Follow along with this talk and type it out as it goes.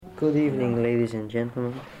Good evening, ladies and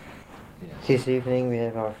gentlemen. Yes. This evening we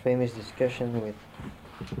have our famous discussion with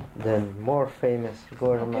the more famous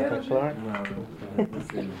Gordon Matta-Clark.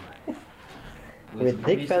 With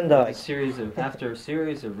Dick Van Dyke. After a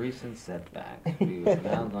series of recent setbacks, we are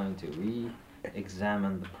now going to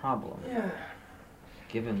re-examine the problem.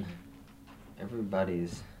 Given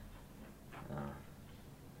everybody's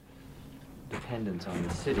dependence on the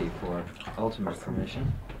city for ultimate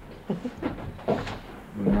permission,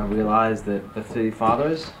 we now realize that the City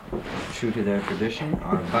Fathers, true to their tradition,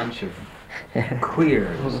 are a bunch of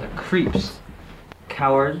queers, creeps,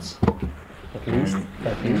 cowards, At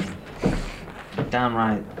least.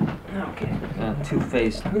 Downright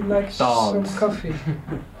two-faced I would like dogs. some coffee.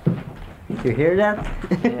 You hear that?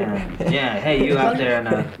 Yeah. Hey, you out there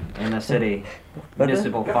in the city,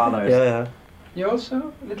 municipal fathers. Yeah. You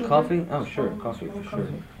also? A little Coffee? bit? Oh, sure, coffee for sure.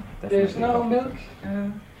 There's Definitely no coffee.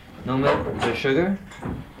 milk? No milk? Is there sugar?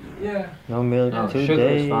 Yeah. No milk Oh, today. sugar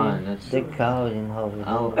is fine. That's The cow in Hollywood.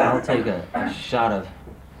 I'll take a shot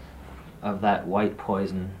of that white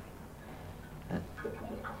poison, that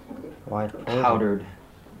White poison. powdered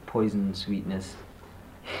poison sweetness.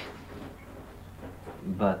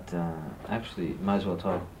 But actually, might as well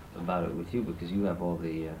talk about it with you because you have all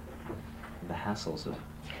the hassles of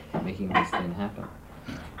making this thing happen.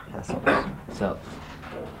 Hassles. So,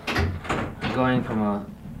 going from a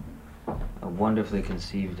wonderfully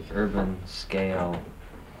conceived urban scale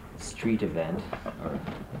street event or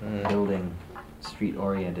building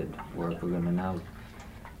street-oriented work, we're going to now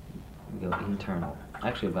go internal.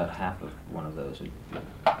 Actually, about half of one of those would be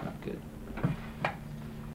good.